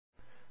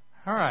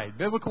All right,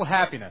 biblical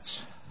happiness.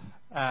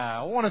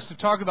 I want us to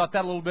talk about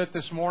that a little bit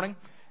this morning.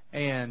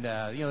 And,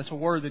 it's a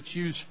word that's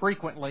used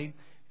frequently.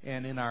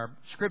 And in our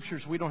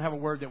scriptures, we don't have a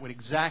word that would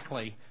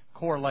exactly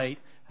correlate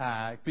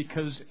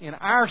because in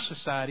our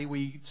society,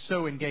 we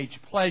so engage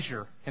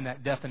pleasure in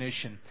that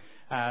definition.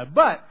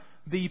 But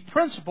the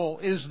principle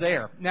is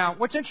there. Now,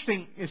 what's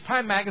interesting is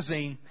Time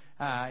Magazine,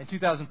 in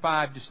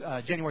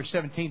 2005, January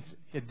 17th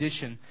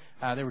edition,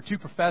 there were two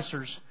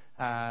professors,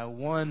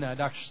 one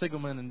Dr.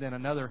 Siegelman and then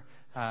another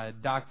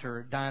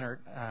Dr. Deinert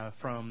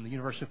from the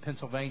University of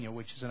Pennsylvania,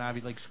 which is an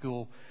Ivy League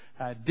school,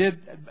 did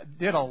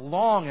a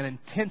long and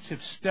intensive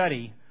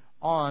study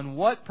on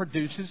what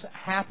produces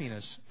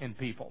happiness in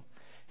people.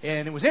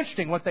 And it was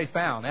interesting what they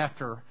found.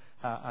 After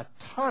a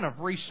ton of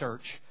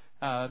research,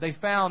 they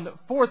found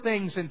four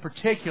things in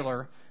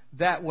particular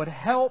that would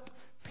help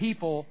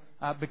people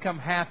become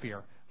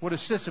happier, would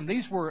assist them.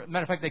 These were,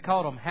 matter of fact, they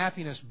called them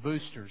happiness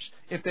boosters,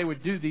 if they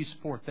would do these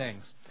four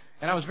things.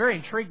 And I was very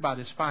intrigued by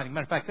this finding.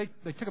 Matter of fact,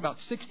 they took about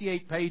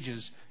 68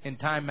 pages in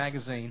Time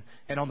Magazine,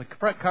 and on the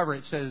front cover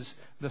it says,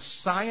 The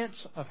Science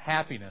of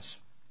Happiness.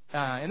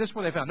 And this is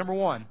what they found. Number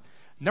one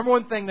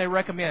thing they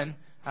recommend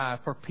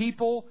for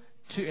people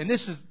to, and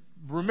this is,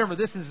 remember,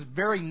 this is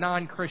very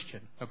non-Christian,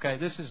 okay?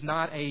 This is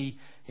not in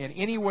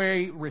any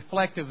way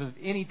reflective of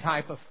any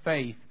type of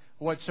faith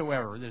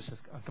whatsoever. This is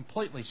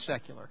completely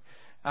secular.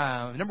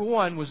 Number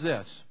one was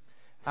this.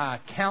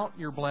 Count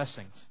your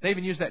blessings. They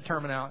even use that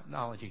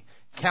terminology.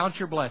 Count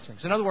your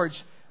blessings. In other words,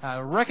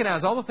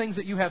 recognize all the things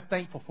that you have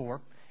thankful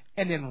for,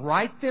 and then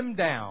write them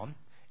down.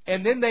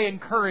 And then they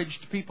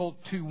encouraged people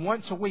to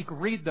once a week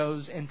read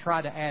those and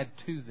try to add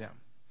to them.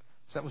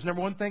 So that was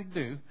number one thing to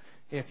do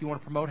if you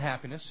want to promote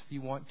happiness, if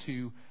you want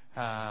to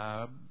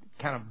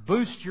kind of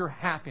boost your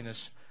happiness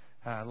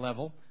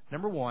level.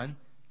 Number one,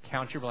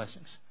 count your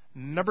blessings.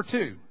 Number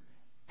two,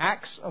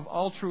 acts of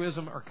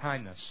altruism or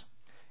kindness.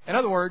 In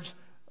other words,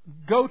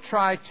 go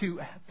try to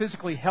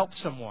physically help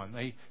someone.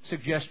 They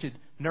suggested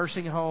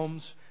nursing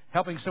homes,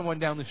 helping someone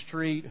down the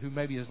street who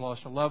maybe has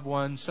lost a loved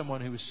one, someone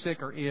who is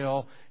sick or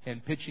ill,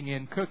 and pitching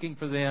in, cooking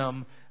for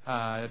them,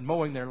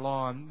 mowing their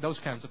lawn, those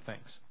kinds of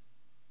things.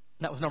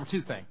 That was number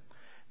two thing.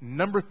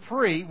 Number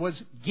three was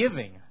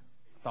giving.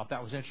 Thought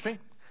that was interesting.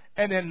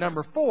 And then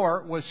number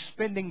four was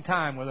spending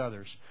time with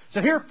others.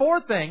 So here are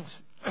four things.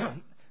 Matter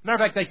of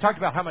fact, they talked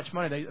about how much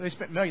money they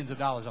spent millions of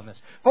dollars on this.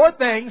 Four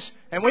things,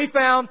 and we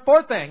found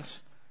four things.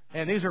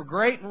 And these are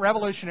great and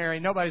revolutionary.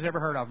 Nobody's ever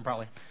heard of them,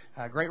 probably.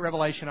 Great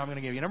revelation I'm going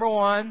to give you. Number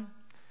one,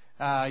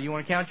 you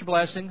want to count your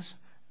blessings.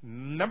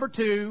 Number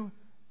two,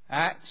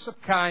 acts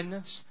of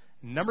kindness.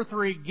 Number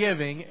three,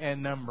 giving.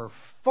 And number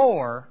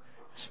four,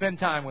 spend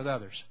time with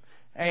others.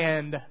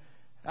 And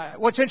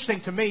what's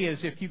interesting to me is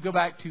if you go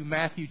back to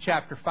Matthew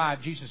chapter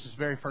 5, Jesus'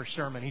 very first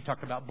sermon, he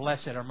talked about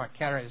blessed, or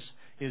makaris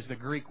is the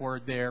Greek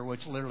word there,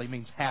 which literally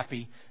means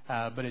happy,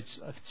 but it's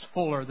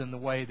fuller than the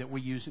way that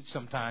we use it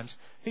sometimes.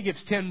 He gives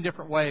 10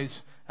 different ways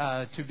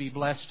to be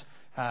blessed,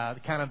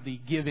 kind of the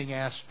giving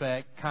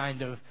aspect,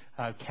 kind of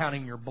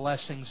counting your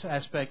blessings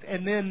aspect.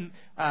 And then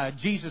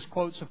Jesus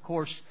quotes, of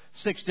course,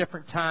 6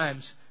 different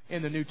times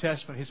in the New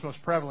Testament, his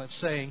most prevalent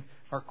saying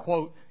or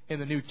quote in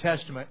the New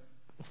Testament,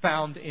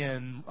 found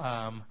in,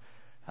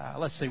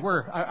 let's see,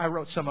 I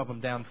wrote some of them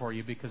down for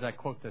you because I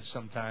quote this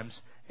sometimes,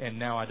 and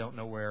now I don't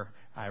know where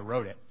I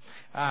wrote it.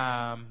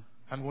 I'm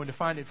going to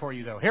find it for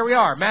you, though. Here we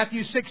are,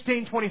 Matthew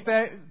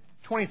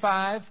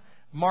 16:25,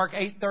 Mark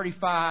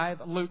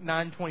 8:35, Luke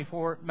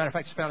 9:24. Matter of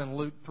fact, it's found in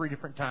Luke 3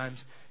 different times.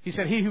 He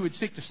said, He who would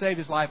seek to save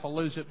his life will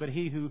lose it, but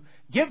he who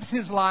gives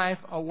his life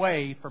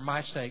away for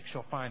my sake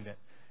shall find it.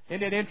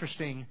 Isn't it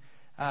interesting?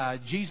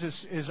 Jesus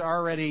is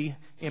already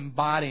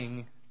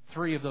embodying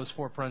 3 of those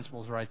 4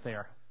 principles right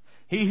there.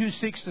 He who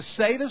seeks to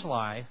save his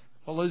life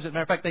will lose it.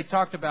 Matter of fact, they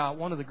talked about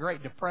one of the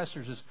great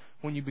depressors is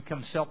when you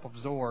become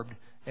self-absorbed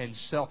and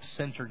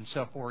self-centered and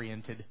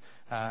self-oriented,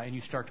 and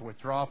you start to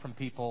withdraw from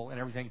people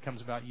and everything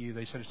comes about you.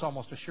 They said it's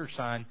almost a sure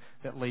sign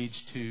that leads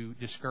to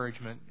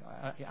discouragement,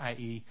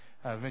 i.e.,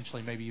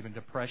 eventually maybe even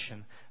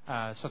depression. So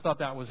I thought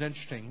that was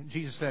interesting.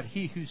 Jesus said,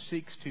 He who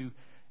seeks to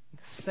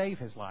save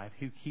his life,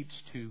 who keeps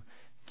to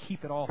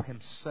keep it all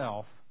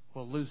himself,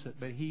 will lose it,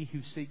 but he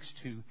who seeks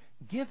to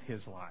give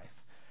his life.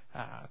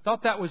 I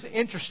thought that was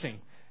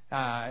interesting.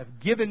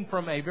 Given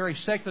from a very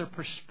secular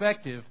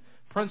perspective,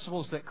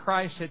 principles that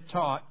Christ had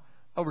taught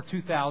over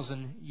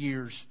 2,000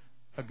 years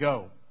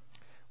ago.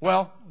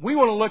 Well, we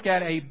want to look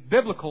at a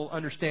biblical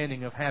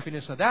understanding of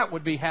happiness. Now, that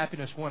would be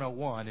Happiness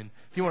 101. And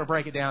if you want to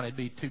break it down, it'd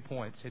be 2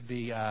 points. It'd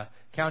be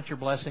count your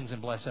blessings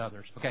and bless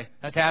others. Okay,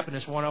 that's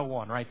Happiness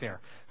 101 right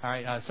there. All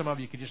right, some of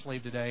you could just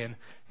leave today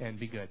and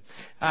be good.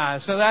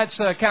 So that's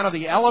kind of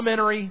the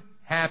elementary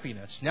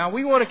happiness. Now,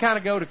 we want to kind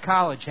of go to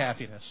college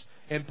happiness.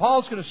 And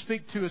Paul's going to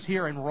speak to us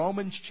here in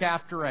Romans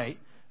chapter 8.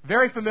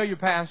 Very familiar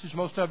passage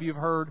most of you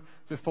have heard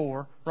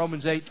before,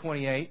 Romans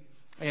 8:28.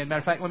 And matter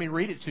of fact, let me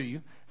read it to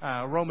you.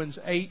 Romans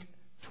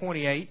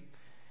 8:28.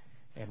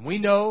 And we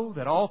know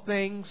that all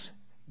things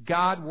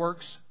God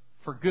works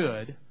for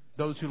good,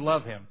 those who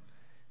love Him,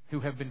 who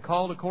have been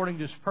called according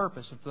to His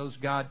purpose, of those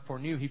God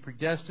foreknew, He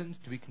predestined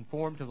to be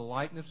conformed to the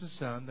likeness of His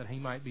Son, that He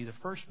might be the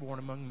firstborn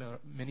among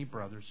many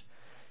brothers.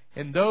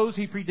 And those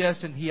He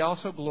predestined, He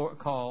also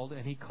called,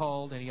 and He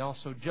called, and He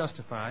also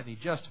justified, and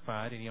He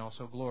justified, and He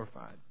also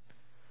glorified.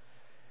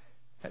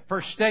 That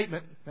first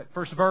statement, that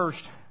first verse,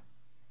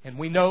 and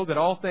we know that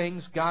all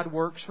things God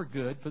works for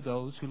good for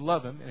those who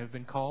love Him and have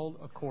been called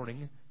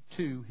according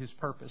to His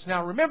purpose.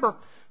 Now remember,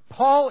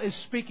 Paul is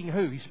speaking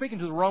who? He's speaking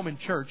to the Roman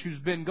church who's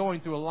been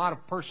going through a lot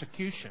of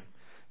persecution.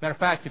 Matter of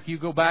fact, if you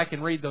go back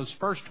and read those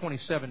first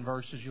 27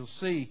 verses, you'll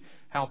see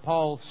how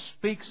Paul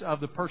speaks of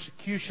the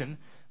persecution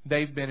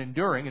they've been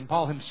enduring. And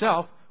Paul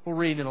himself, we'll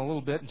read in a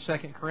little bit in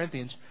 2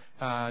 Corinthians,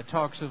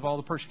 talks of all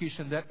the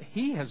persecution that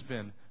he has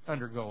been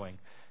undergoing.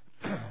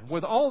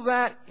 With all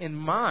that in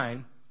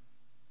mind,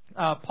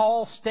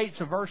 Paul states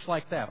a verse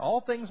like that.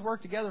 All things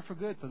work together for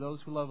good for those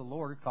who love the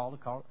Lord, are called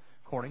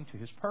according to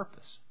His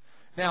purpose.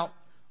 Now,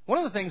 one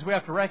of the things we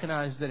have to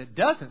recognize that it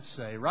doesn't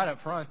say right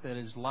up front that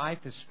His life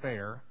is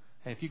fair,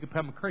 and if you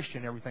become a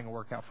Christian, everything will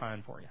work out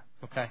fine for you.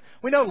 Okay?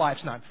 We know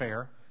life's not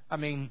fair. I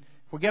mean,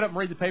 we get up and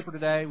read the paper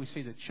today, we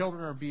see that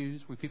children are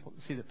abused, we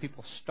see that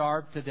people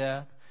starve to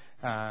death,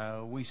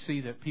 we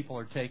see that people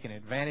are taken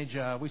advantage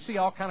of, we see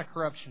all kind of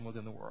corruption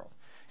within the world.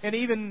 And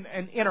even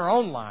in our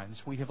own lives,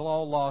 we have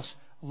all lost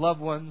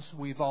loved ones,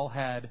 we've all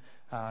had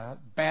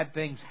bad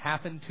things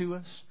happen to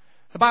us.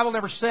 The Bible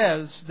never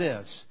says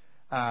this,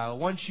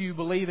 once you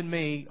believe in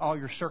me, all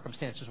your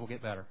circumstances will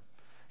get better.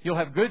 You'll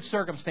have good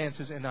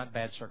circumstances and not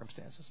bad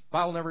circumstances. The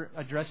Bible never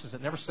addresses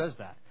it, never says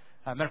that.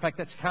 Matter of fact,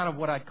 that's kind of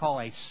what I'd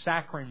call a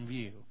saccharine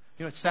view.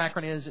 You know what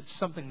saccharine is? It's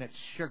something that's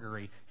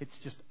sugary. It's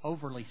just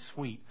overly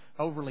sweet,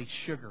 overly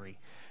sugary.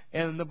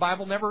 And the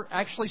Bible never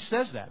actually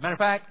says that. Matter of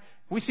fact,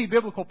 we see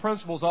biblical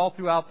principles all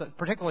throughout,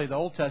 particularly the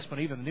Old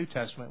Testament, even the New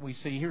Testament. We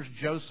see, here's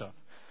Joseph.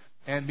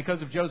 And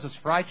because of Joseph's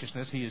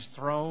righteousness, he is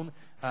thrown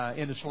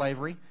into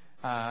slavery.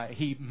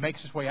 He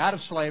makes his way out of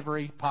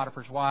slavery.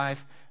 Potiphar's wife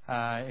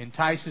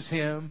entices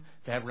him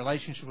to have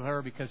relationship with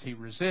her because he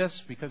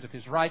resists. Because of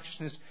his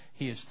righteousness,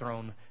 he is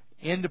thrown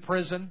into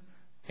prison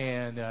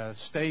and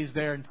stays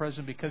there in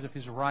prison because of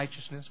his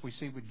righteousness. We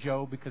see with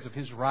Job, because of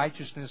his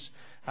righteousness,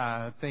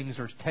 things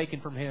are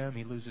taken from him.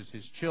 He loses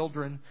his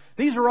children.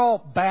 These are all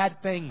bad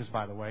things,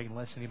 by the way,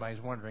 unless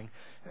anybody's wondering.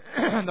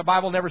 The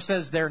Bible never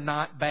says they're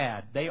not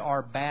bad. They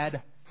are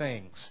bad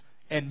things.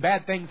 And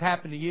bad things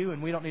happen to you,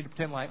 and we don't need to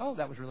pretend like, oh,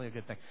 that was really a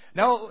good thing.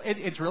 No,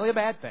 it's really a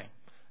bad thing.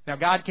 Now,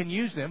 God can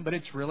use them, but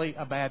it's really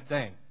a bad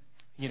thing.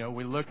 You know,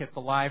 we look at the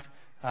life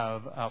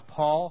of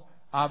Paul.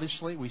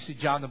 Obviously, we see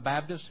John the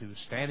Baptist who's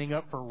standing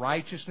up for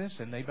righteousness,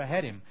 and they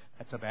behead him.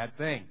 That's a bad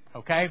thing,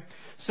 okay?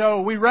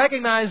 So we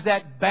recognize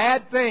that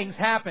bad things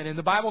happen, and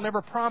the Bible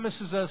never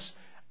promises us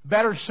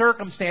better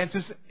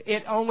circumstances.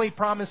 It only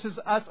promises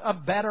us a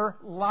better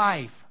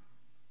life.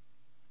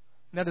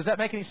 Now, does that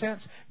make any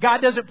sense?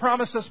 God doesn't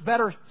promise us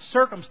better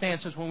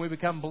circumstances when we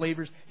become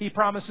believers. He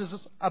promises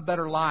us a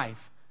better life.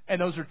 And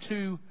those are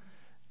two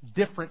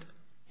different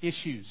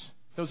issues.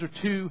 Those are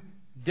two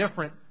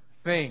different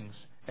things,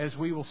 as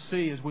we will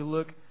see as we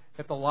look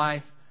at the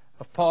life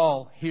of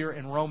Paul here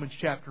in Romans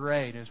chapter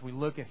 8, as we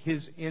look at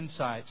his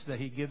insights that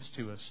he gives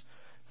to us.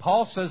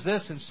 Paul says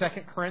this in 2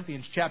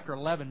 Corinthians chapter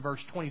 11,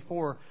 verse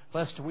 24,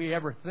 lest we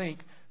ever think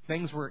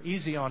things were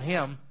easy on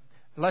him,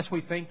 unless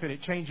we think that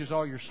it changes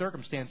all your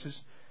circumstances.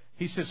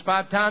 He says,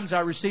 5 times I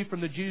received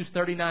from the Jews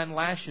 39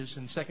 lashes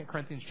in 2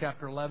 Corinthians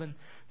chapter 11.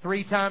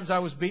 3 times I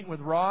was beaten with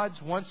rods.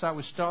 Once I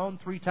was stoned.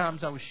 3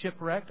 times I was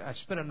shipwrecked. I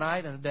spent a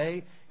night and a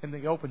day in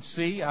the open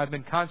sea. I've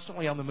been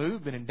constantly on the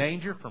move, been in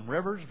danger from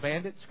rivers,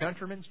 bandits,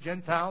 countrymen,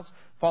 Gentiles,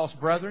 false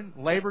brethren,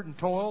 labored and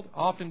toiled,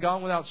 often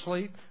gone without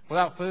sleep,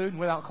 without food, and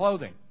without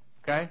clothing.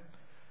 Okay?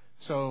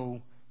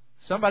 So,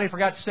 somebody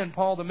forgot to send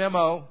Paul the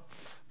memo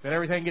that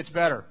everything gets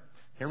better.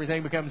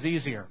 Everything becomes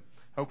easier.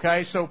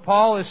 Okay, so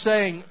Paul is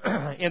saying,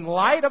 in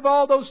light of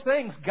all those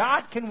things,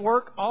 God can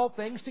work all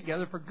things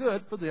together for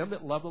good for them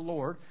that love the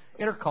Lord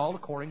and are called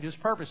according to His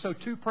purpose. So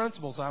 2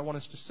 principles I want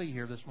us to see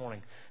here this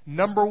morning.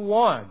 Number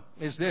 1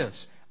 is this: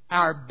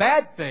 our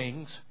bad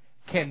things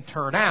can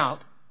turn out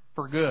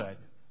for good.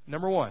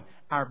 Number 1,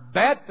 our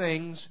bad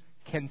things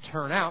can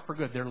turn out for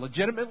good. They're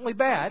legitimately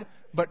bad,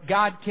 but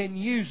God can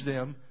use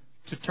them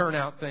to turn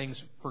out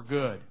things for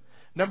good.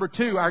 Number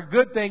 2, our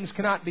good things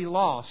cannot be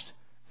lost,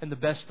 and the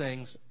best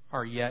things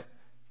are yet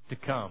to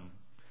come.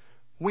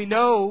 We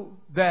know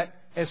that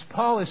as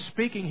Paul is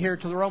speaking here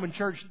to the Roman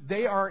church,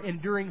 they are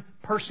enduring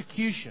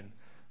persecution.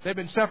 They've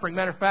been suffering.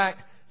 Matter of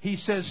fact, he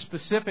says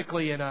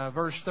specifically in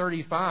verse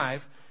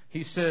 35,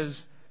 he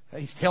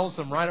tells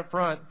them right up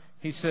front,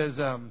 he says,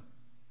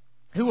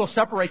 who will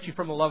separate you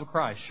from the love of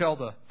Christ? Shall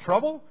the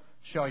trouble?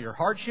 Shall your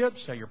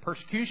hardships? Shall your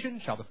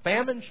persecution? Shall the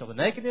famine? Shall the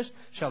nakedness?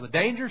 Shall the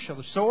danger? Shall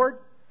the sword?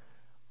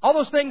 All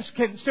those things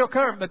can still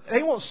come, but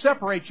they won't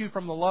separate you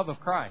from the love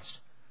of Christ.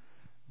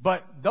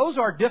 But those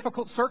are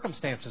difficult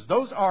circumstances.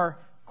 Those are,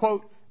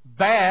 quote,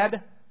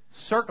 bad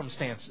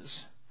circumstances.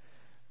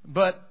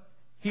 But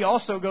he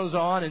also goes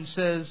on and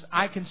says,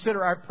 I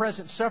consider our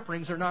present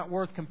sufferings are not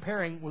worth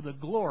comparing with the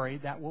glory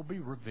that will be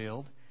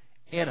revealed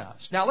in us.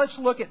 Now let's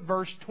look at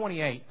verse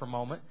 28 for a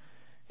moment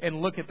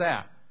and look at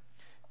that,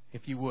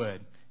 if you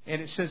would.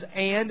 And it says,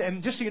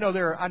 and just so you know,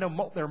 I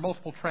know there are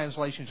multiple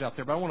translations out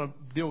there, but I want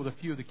to deal with a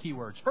few of the key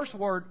words. First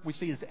word we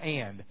see is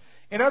and.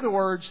 In other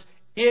words,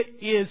 it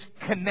is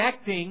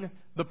connecting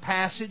the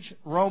passage,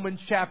 Romans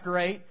chapter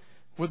 8,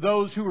 with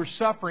those who are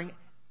suffering,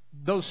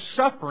 those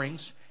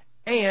sufferings.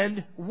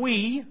 And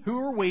we, who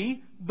are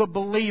we? The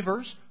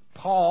believers,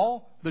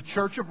 Paul, the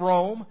Church of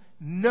Rome,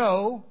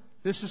 know,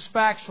 this is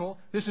factual,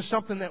 this is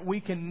something that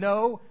we can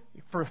know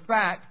for a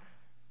fact,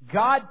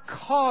 God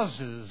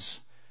causes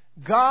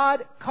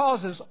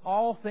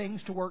all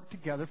things to work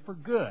together for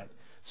good.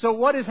 So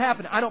what has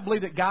happened? I don't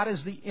believe that God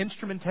is the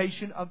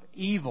instrumentation of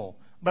evil,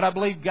 but I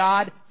believe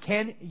God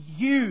can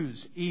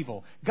use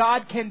evil.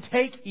 God can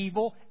take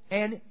evil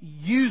and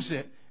use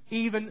it,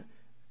 even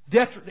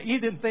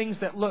things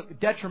that look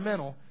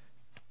detrimental,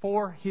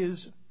 for His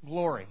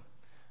glory.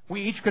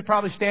 We each could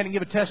probably stand and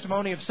give a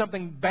testimony of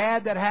something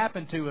bad that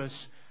happened to us,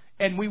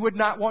 and we would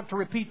not want to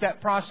repeat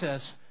that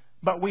process,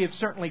 but we have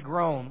certainly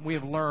grown. We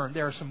have learned.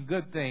 There are some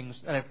good things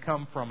that have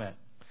come from it.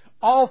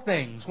 All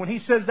things. When he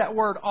says that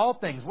word, all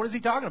things, what is he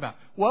talking about?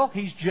 Well,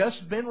 he's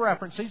just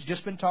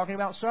been talking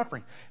about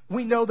suffering.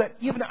 We know that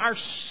even our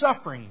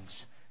sufferings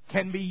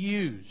can be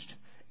used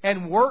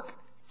and work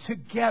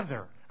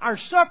together. Our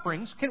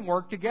sufferings can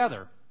work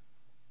together.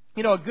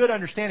 You know, a good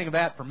understanding of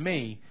that for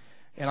me,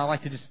 and I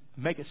like to just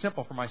make it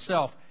simple for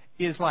myself,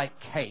 is like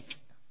cake.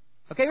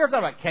 Okay, you ever thought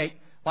about cake?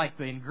 Like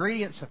the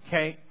ingredients of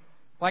cake?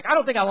 Like, I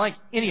don't think I like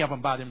any of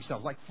them by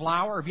themselves. Like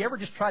flour. Have you ever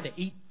just tried to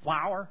eat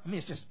flour? I mean,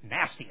 it's just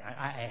nasty.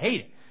 I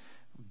hate it.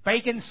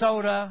 Baking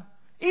soda.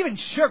 Even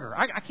sugar.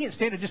 I can't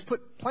stand to just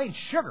put plain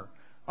sugar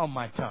on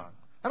my tongue.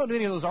 I don't do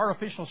any of those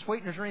artificial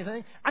sweeteners or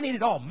anything. I need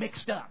it all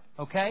mixed up.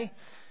 Okay?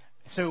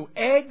 So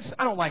eggs,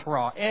 I don't like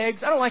raw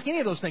eggs. I don't like any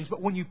of those things.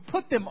 But when you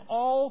put them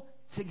all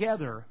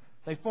together,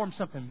 they form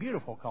something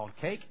beautiful called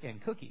cake and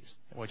cookies,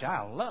 which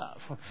I love.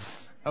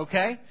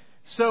 Okay?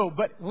 So,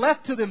 but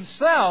left to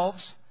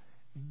themselves,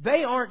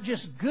 they aren't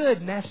just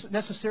good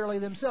necessarily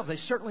themselves. They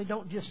certainly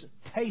don't just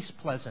taste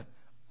pleasant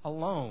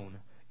alone.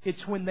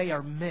 It's when they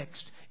are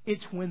mixed.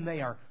 It's when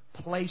they are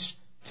placed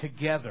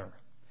together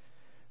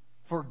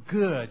for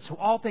good. So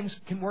all things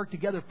can work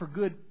together for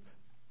good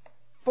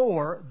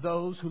for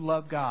those who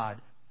love God.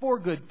 For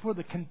good, for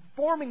the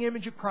conforming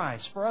image of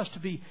Christ, for us to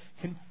be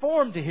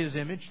conformed to His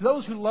image.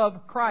 Those who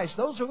love Christ,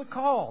 those are the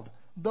called.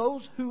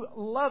 Those who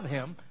love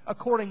Him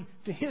according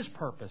to His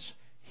purpose,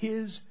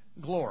 His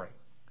glory.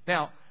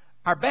 Now,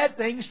 our bad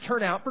things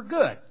turn out for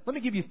good. Let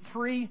me give you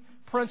 3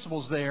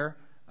 principles there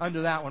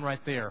under that one right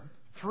there.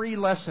 3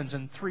 lessons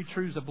and 3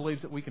 truths I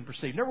believe that we can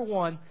perceive. Number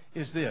 1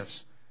 is this.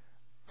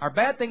 Our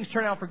bad things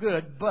turn out for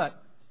good,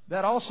 but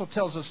that also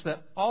tells us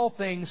that all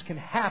things can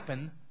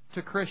happen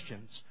to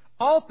Christians.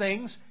 All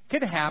things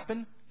can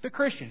happen to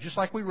Christians, just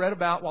like we read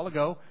about a while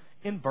ago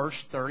in verse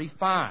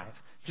 35.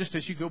 Just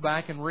as you go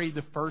back and read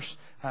the first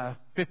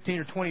 15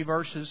 or 20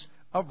 verses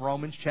of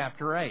Romans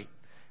chapter 8.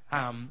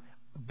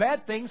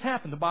 Bad things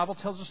happen. The Bible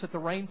tells us that the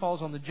rain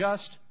falls on the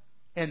just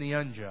and the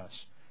unjust.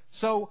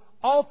 So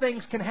all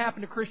things can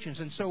happen to Christians.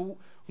 And so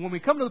when we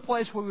come to the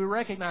place where we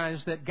recognize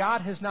that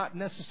God has not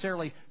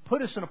necessarily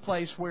put us in a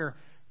place where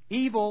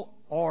evil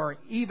or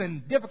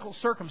even difficult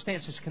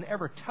circumstances can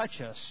ever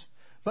touch us,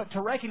 but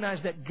to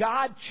recognize that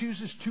God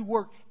chooses to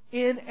work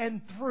in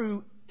and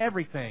through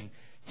everything.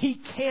 He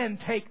can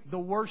take the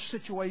worst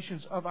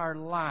situations of our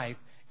life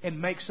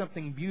and make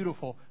something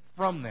beautiful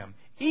from them,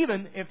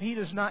 even if He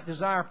does not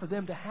desire for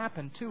them to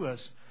happen to us,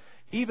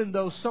 even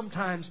though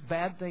sometimes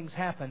bad things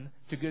happen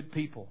to good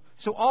people.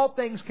 So all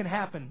things can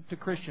happen to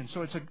Christians.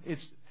 So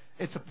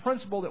it's a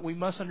principle that we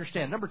must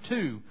understand. Number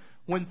 2,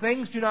 when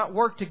things do not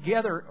work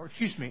together,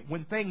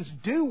 when things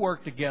do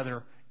work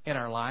together in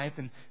our life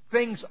and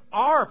things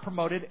are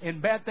promoted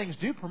and bad things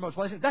do promote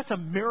blessings, that's a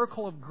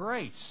miracle of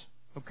grace.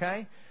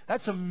 Okay?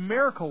 That's a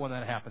miracle when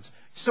that happens.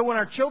 So when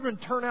our children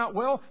turn out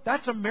well,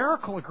 that's a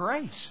miracle of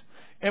grace.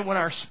 And when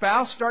our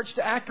spouse starts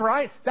to act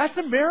right, that's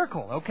a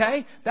miracle,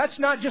 okay? That's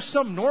not just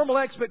some normal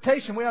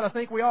expectation we ought to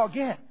think we all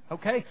get,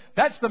 okay?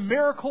 That's the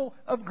miracle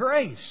of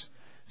grace.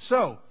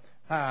 So,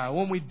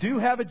 when we do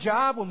have a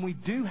job, when we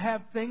do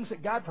have things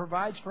that God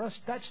provides for us,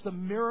 that's the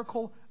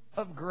miracle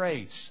of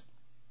grace.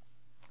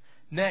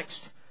 Next,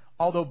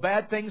 although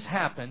bad things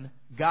happen,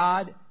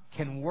 God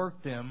can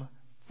work them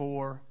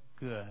for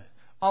good.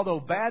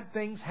 Although bad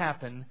things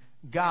happen,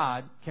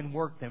 God can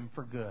work them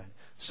for good.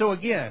 So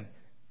again,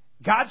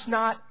 God's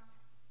not,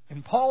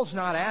 and Paul's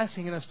not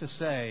asking us to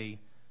say,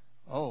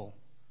 oh,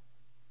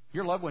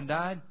 your loved one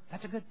died?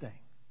 That's a good thing.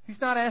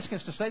 He's not asking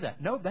us to say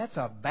that. No, that's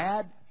a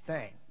bad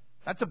thing.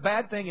 That's a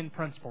bad thing in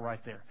principle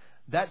right there.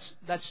 That's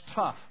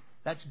tough.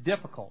 That's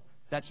difficult.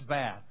 That's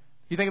bad.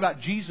 You think about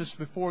Jesus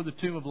before the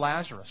tomb of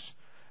Lazarus.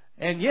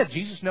 And yeah,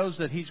 Jesus knows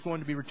that He's going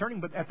to be returning,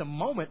 but at the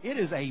moment it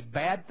is a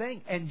bad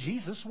thing. And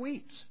Jesus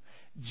weeps.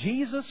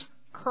 Jesus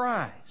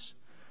cries.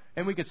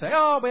 And we could say,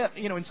 oh, but,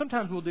 and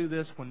sometimes we'll do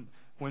this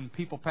when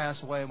people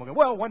pass away, and we'll go,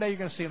 well, one day you're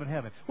going to see them in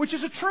heaven, which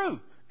is a truth,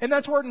 and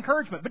that's word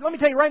encouragement. But let me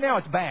tell you right now,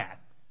 it's bad.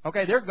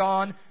 Okay, they're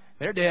gone,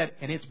 they're dead,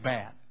 and it's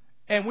bad.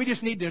 And we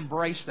just need to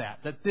embrace that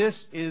this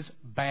is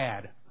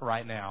bad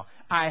right now.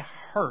 I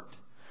hurt.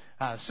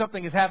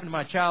 Something has happened to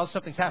my child,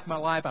 something's happened to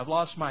my life, I've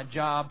lost my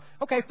job.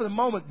 Okay, for the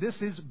moment, this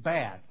is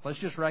bad. Let's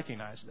just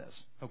recognize this,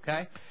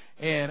 okay?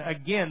 And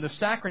again, the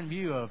saccharine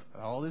view of,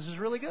 oh, this is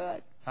really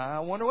good. I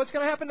wonder what's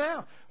going to happen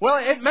now. Well,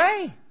 it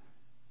may,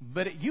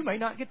 but you may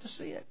not get to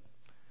see it.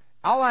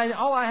 All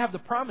I have the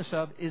promise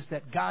of is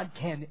that God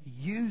can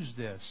use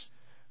this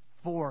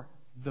for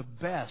the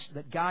best,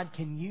 that God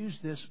can use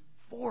this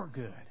for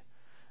good.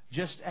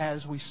 Just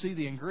as we see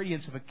the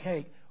ingredients of a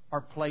cake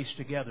are placed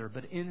together,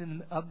 but in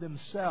and of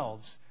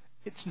themselves,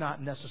 it's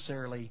not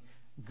necessarily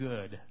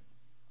good.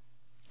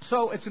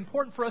 So it's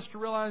important for us to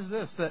realize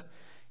this, that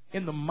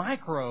in the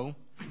micro,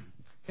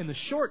 in the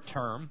short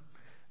term,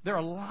 there are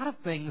a lot of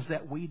things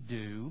that we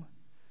do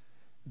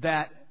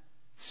that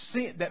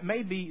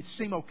maybe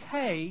seem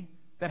okay,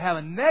 that have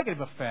a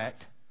negative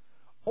effect,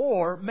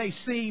 or may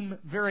seem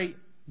very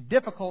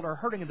difficult or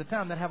hurting at the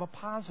time, that have a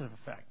positive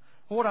effect.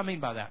 Well, what do I mean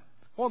by that?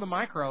 Well, in the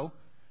micro,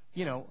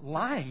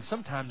 lying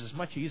sometimes is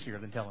much easier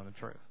than telling the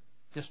truth,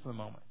 just for the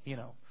moment.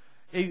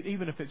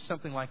 Even if it's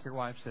something like your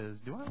wife says,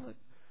 do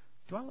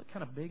I look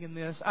kind of big in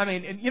this? I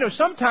mean, and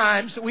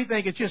sometimes we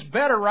think it's just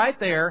better right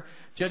there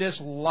to just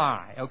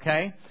lie,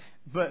 okay?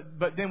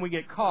 But then we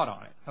get caught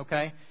on it,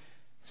 okay?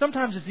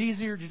 Sometimes it's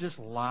easier to just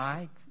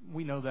lie.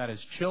 We know that as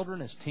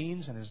children, as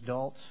teens, and as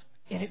adults.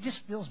 And it just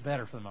feels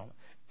better for the moment.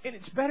 And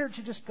it's better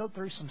to just go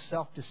through some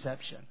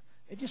self-deception.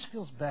 It just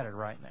feels better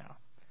right now.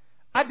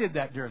 I did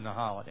that during the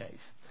holidays.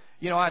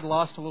 I'd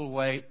lost a little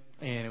weight,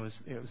 and it was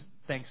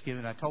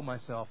Thanksgiving. I told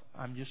myself,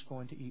 I'm just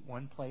going to eat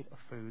one plate of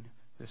food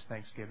this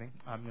Thanksgiving.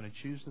 I'm going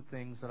to choose the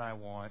things that I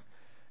want,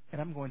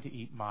 and I'm going to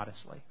eat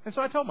modestly. And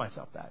so I told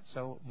myself that.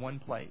 So one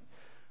plate.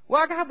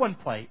 Well, I got one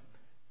plate,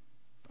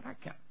 but I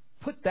can't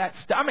put that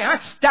I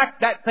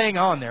stacked that thing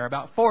on there,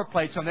 about 4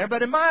 plates on there,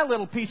 but in my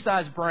little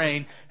pea-sized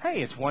brain,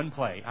 hey, it's one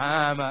plate.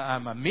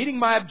 I'm meeting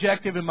my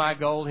objective and my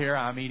goal here.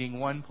 I'm eating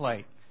one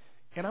plate.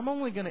 And I'm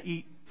only going to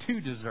eat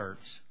 2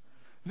 desserts.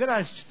 Then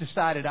I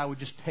decided I would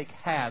just take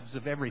halves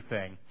of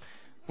everything,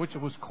 which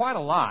was quite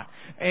a lot.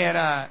 And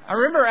I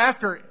remember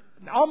after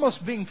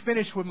almost being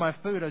finished with my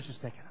food, I was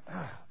just thinking,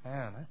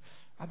 man,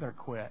 I better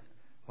quit.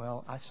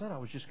 Well, I said I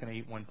was just going to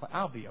eat one plate.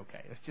 I'll be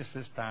okay. It's just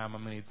this time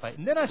I'm going to eat a plate.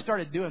 And then I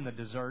started doing the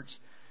desserts.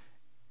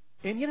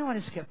 And I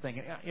just kept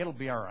thinking, it'll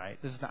be all right.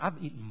 I've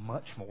eaten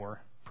much more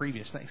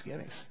previous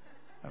Thanksgivings.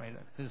 I mean,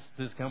 this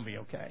is going to be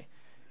okay.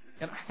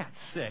 And I got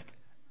sick.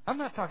 I'm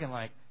not talking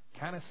like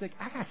kind of sick.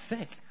 I got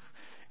sick.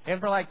 And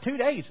for like 2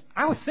 days,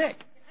 I was sick.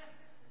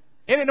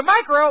 And in the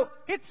micro,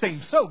 it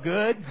seemed so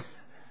good.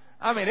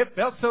 I mean, it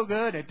felt so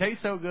good. It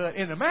tastes so good.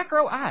 In the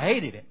macro, I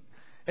hated it.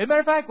 As a matter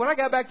of fact, when I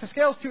got back to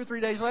scales 2 or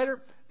 3 days later,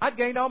 I'd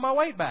gained all my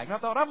weight back. And I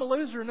thought, I'm a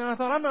loser. And then I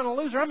thought, I'm not a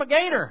loser. I'm a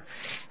gainer.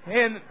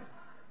 And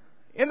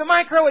in the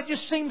micro, it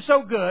just seemed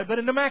so good. But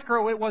in the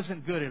macro, it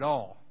wasn't good at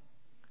all.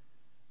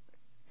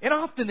 And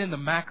often in the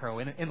macro,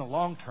 in the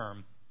long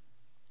term,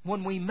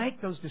 when we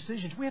make those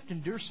decisions, we have to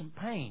endure some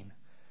pain.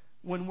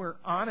 When we're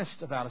honest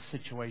about a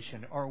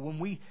situation, or when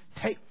we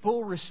take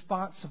full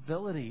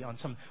responsibility on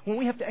something, when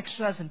we have to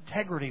exercise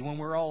integrity when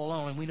we're all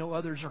alone and we know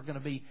others are going to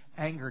be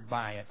angered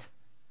by it.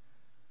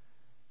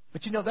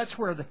 But that's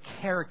where the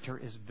character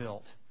is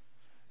built.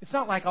 It's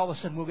not like all of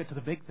a sudden we'll get to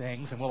the big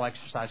things and we'll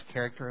exercise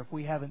character if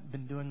we haven't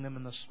been doing them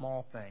in the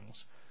small things.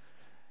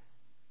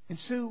 And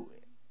so,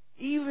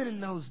 even in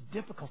those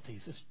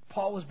difficulties, as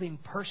Paul was being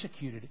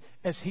persecuted,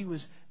 as he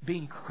was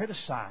being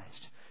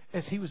criticized,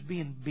 as he was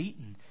being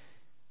beaten,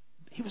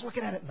 he was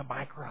looking at it in the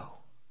micro.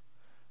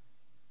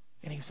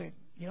 And he was saying,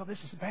 this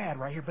is bad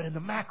right here, but in the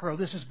macro,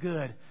 this is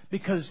good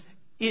because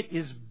it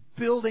is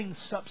building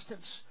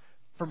substance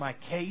for my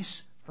case,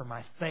 for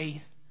my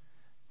faith,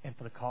 and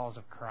for the cause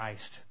of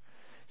Christ.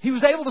 He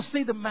was able to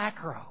see the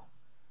macro.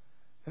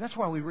 And that's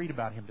why we read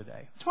about him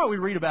today. That's why we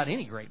read about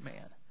any great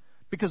man.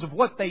 Because of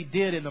what they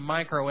did in the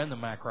micro and the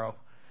macro.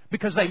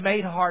 Because they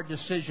made hard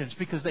decisions.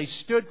 Because they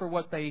stood for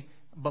what they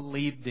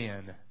believed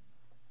in.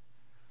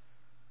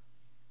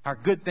 Our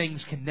good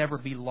things can never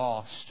be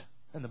lost,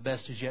 and the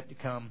best is yet to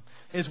come.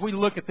 As we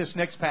look at this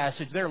next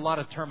passage, there are a lot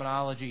of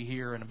terminology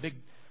here, and a big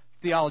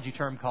theology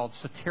term called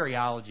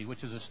soteriology,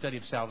 which is a study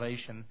of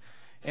salvation.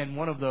 And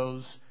one of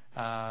those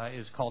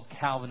is called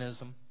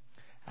Calvinism.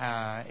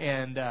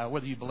 And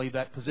whether you believe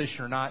that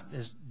position or not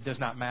does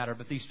not matter,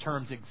 but these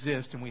terms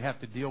exist, and we have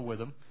to deal with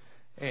them.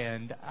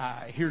 And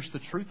here's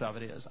the truth of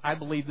it is, I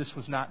believe this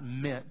was not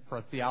meant for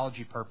a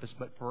theology purpose,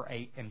 but for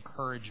an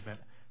encouragement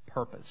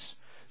purpose.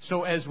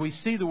 So as we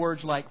see the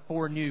words like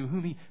foreknew,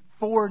 who he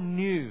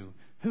knew,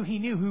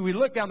 who he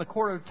looked down the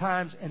corridor of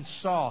times and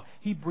saw,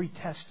 he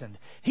predestined.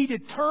 He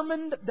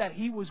determined that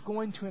he was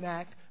going to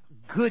enact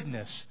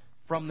goodness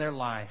from their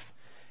life.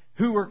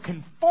 Who were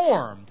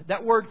conformed.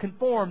 That word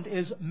conformed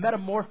is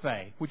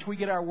metamorphe, which we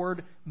get our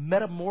word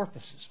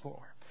metamorphosis for.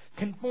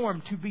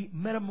 Conformed, to be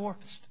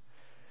metamorphosed.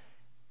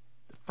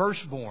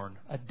 firstborn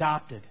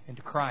adopted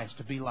into Christ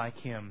to be like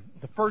Him.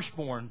 The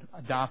firstborn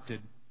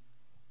adopted.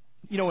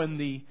 You know, in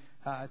the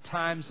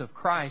times of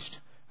Christ,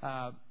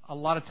 a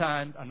lot of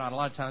times, not a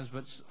lot of times,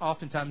 but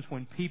oftentimes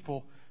when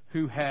people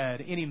who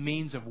had any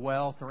means of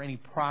wealth or any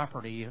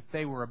property, if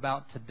they were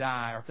about to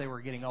die or if they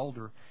were getting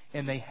older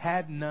and they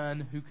had none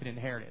who could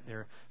inherit it,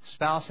 their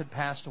spouse had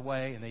passed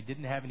away and they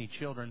didn't have any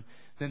children,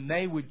 then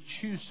they would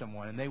choose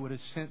someone and they would, in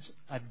a sense,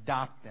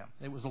 adopt them.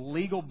 It was a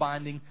legal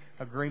binding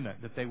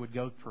agreement that they would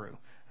go through.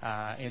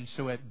 And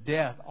so at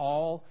death,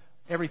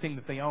 everything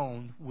that they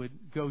owned would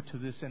go to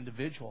this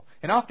individual.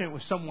 And often it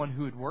was someone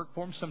who had worked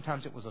for them.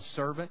 Sometimes it was a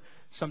servant.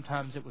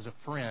 Sometimes it was a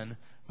friend.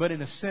 But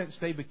in a sense,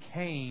 they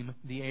became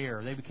the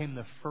heir. They became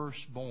the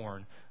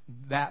firstborn,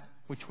 that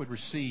which would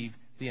receive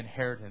the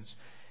inheritance.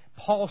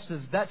 Paul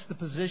says that's the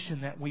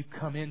position that we've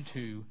come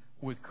into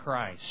with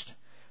Christ.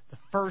 The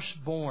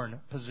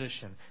firstborn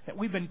position. That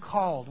we've been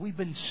called, we've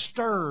been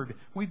stirred,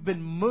 we've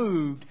been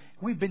moved,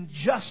 we've been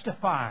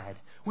justified.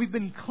 We've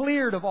been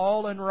cleared of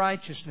all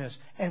unrighteousness,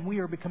 and we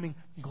are becoming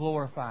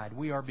glorified.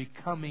 We are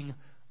becoming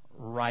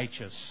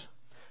righteous.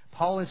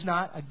 Paul is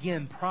not,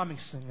 again,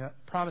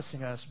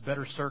 promising us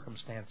better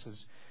circumstances.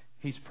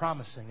 He's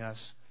promising us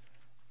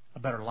a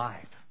better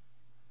life,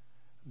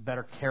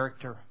 better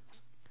character,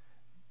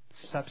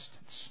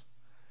 substance.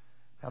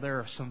 Now, there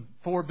are some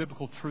 4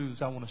 biblical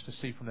truths I want us to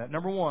see from that.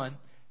 Number 1,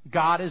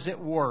 God is at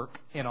work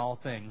in all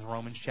things.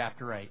 Romans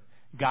chapter 8.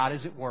 God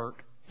is at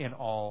work in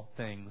all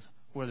things.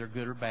 Whether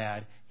good or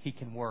bad, He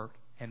can work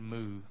and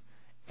move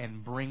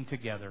and bring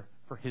together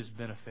for His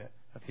benefit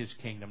of His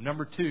kingdom.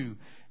 Number 2,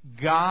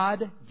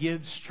 God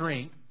gives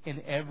strength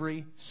in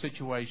every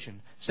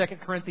situation. 2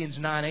 Corinthians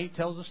 9:8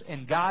 tells us,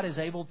 and God is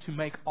able to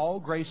make all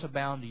grace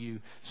abound to you,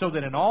 so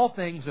that in all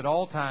things at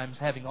all times,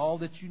 having all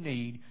that you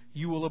need,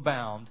 you will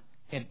abound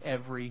in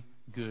every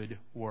good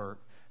work.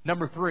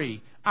 Number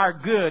 3, our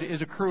good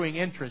is accruing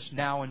interest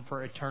now and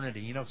for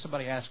eternity. You know,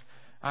 somebody asked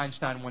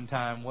Einstein one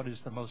time, what is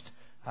the most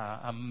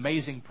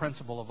amazing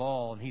principle of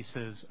all? And he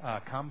says,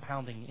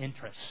 compounding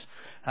interest.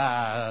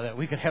 That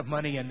we could have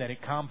money and that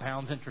it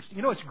compounds interest.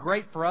 You know, it's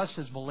great for us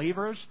as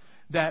believers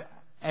that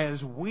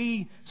as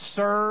we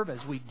serve,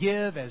 as we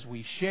give, as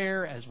we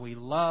share, as we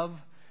love,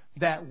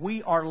 that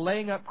we are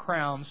laying up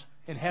crowns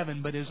in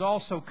heaven, but is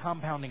also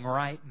compounding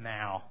right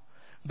now.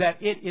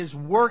 That it is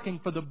working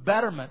for the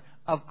betterment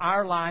of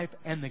our life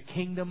and the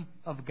kingdom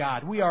of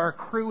God. We are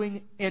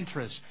accruing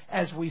interest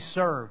as we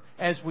serve,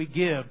 as we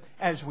give,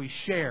 as we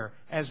share,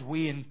 as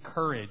we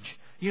encourage.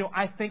 You know,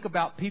 I think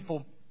about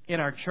people in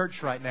our church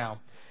right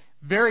now.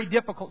 Very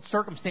difficult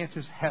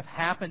circumstances have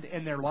happened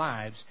in their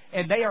lives,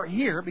 and they are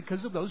here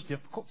because of those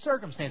difficult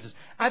circumstances.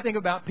 I think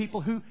about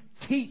people who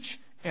teach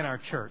in our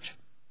church.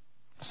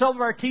 Some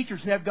of our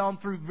teachers have gone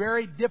through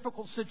very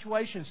difficult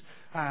situations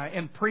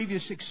in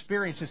previous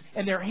experiences,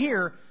 and they're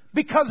here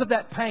because of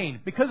that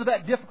pain, because of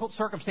that difficult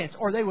circumstance,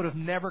 or they would have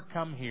never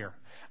come here.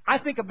 I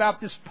think about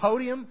this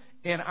podium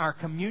and our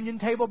communion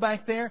table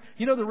back there.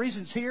 You know the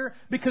reason it's here?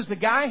 Because the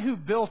guy who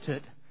built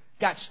it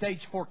got stage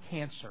 4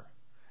 cancer,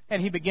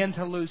 and he began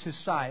to lose his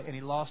sight, and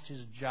he lost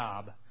his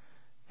job.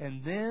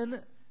 And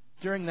then,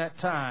 during that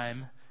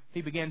time,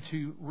 he began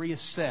to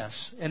reassess,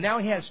 and now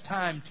he has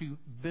time to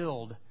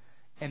build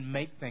and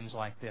make things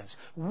like this.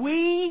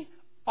 We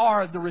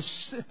are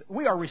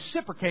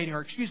reciprocating,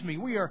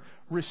 we are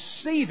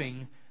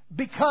receiving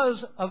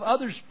because of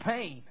others'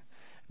 pain.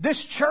 This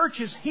church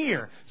is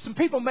here. Some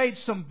people made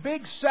some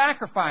big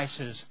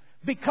sacrifices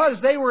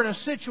because they were in a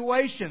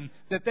situation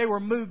that they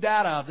were moved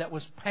out of that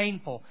was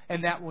painful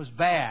and that was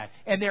bad.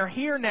 And they're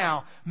here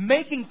now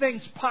making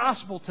things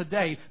possible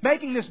today,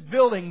 making this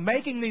building,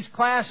 making these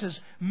classes,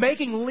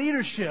 making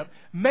leadership,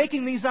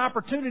 making these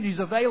opportunities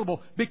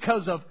available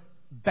because of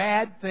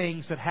bad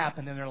things that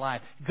happened in their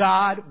life.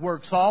 God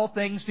works all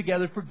things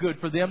together for good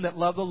for them that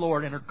love the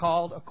Lord and are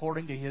called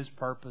according to His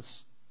purpose.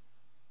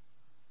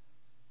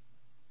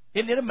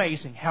 Isn't it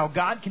amazing how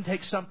God can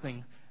take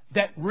something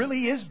that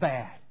really is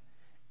bad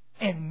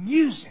and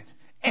use it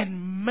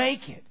and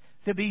make it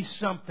to be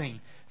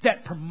something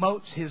that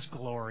promotes His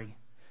glory?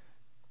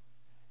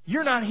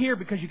 You're not here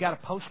because you got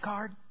a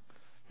postcard,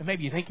 and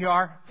maybe you think you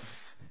are.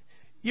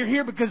 You're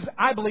here because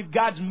I believe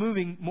God's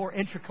moving more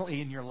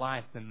intricately in your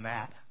life than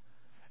that.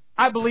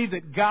 I believe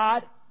that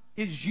God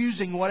is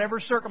using whatever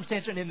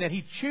circumstance and that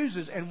He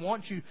chooses and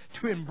wants you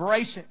to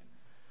embrace it.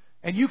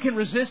 And you can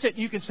resist it and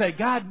you can say,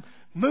 God,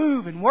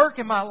 move and work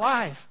in my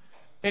life.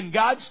 And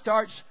God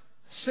starts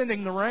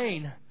sending the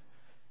rain.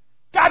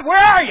 God, where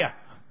are you?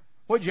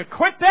 Would you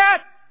quit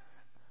that?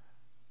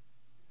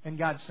 And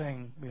God's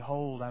saying,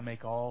 behold, I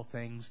make all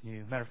things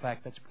new. Matter of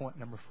fact, that's point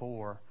number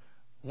 4.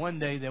 One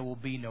day there will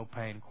be no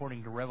pain.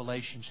 According to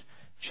Revelations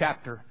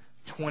chapter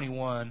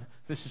 21,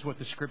 this is what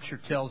the Scripture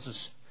tells us.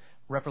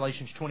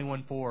 Revelations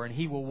 21:4, and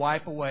He will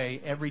wipe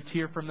away every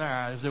tear from their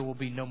eyes. There will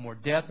be no more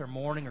death or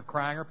mourning or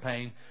crying or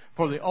pain,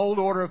 for the old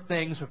order of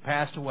things have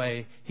passed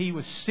away. He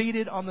was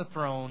seated on the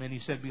throne, and He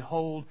said,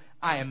 behold,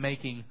 I am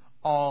making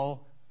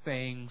all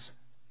things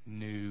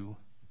new.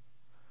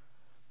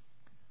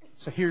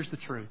 So here's the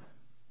truth.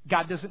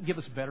 God doesn't give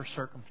us better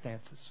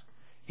circumstances.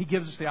 He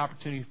gives us the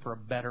opportunity for a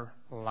better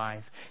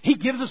life. He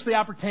gives us the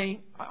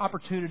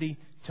opportunity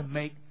to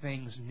make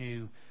things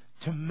new,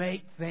 to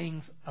make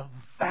things of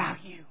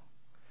value,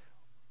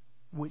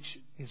 which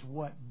is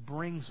what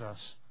brings us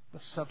the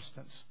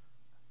substance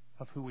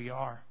of who we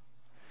are.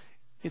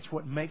 It's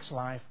what makes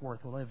life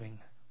worth living.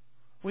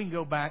 We can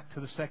go back to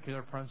the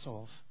secular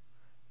principles.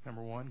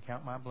 Number 1,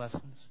 count my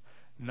blessings.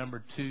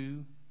 Number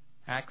 2,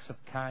 acts of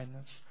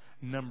kindness.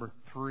 Number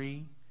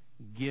 3,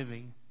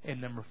 giving.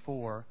 And number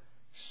 4,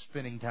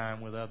 spending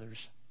time with others.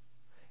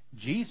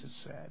 Jesus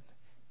said,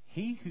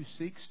 he who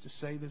seeks to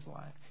save his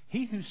life,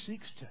 he who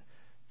seeks to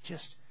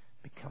just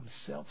become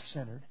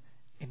self-centered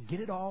and get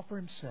it all for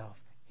himself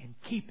and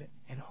keep it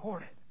and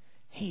hoard it,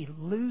 he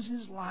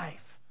loses life.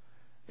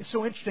 It's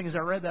so interesting, as I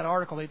read that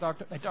article, they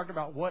talked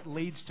about what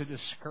leads to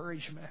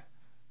discouragement.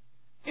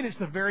 And it's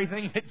the very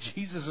thing that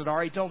Jesus had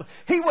already told us.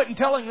 He wasn't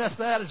telling us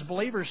that as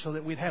believers so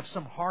that we'd have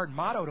some hard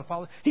motto to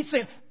follow. He's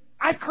saying,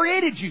 I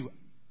created you.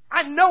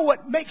 I know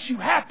what makes you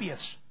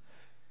happiest.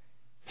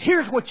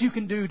 Here's what you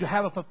can do to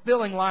have a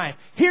fulfilling life.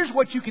 Here's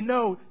what you can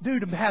do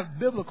to have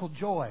biblical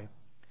joy.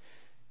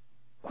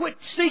 Quit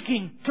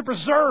seeking to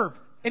preserve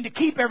and to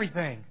keep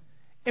everything,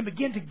 and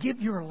begin to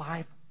give your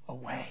life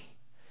away.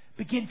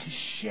 Begin to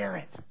share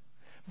it.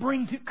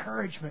 Bring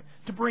encouragement,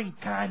 to bring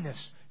kindness,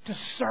 to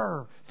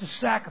serve, to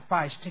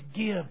sacrifice, to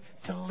give,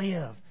 to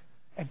live,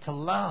 and to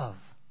love.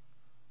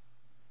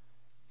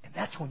 And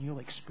that's when you'll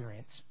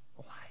experience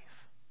life.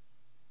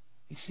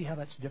 You see how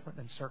that's different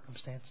than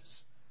circumstances?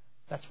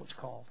 That's what's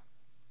called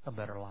a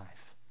better life.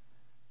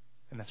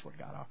 And that's what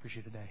God offers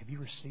you today. Have you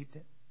received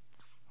it?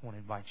 I want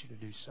to invite you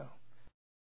to do so.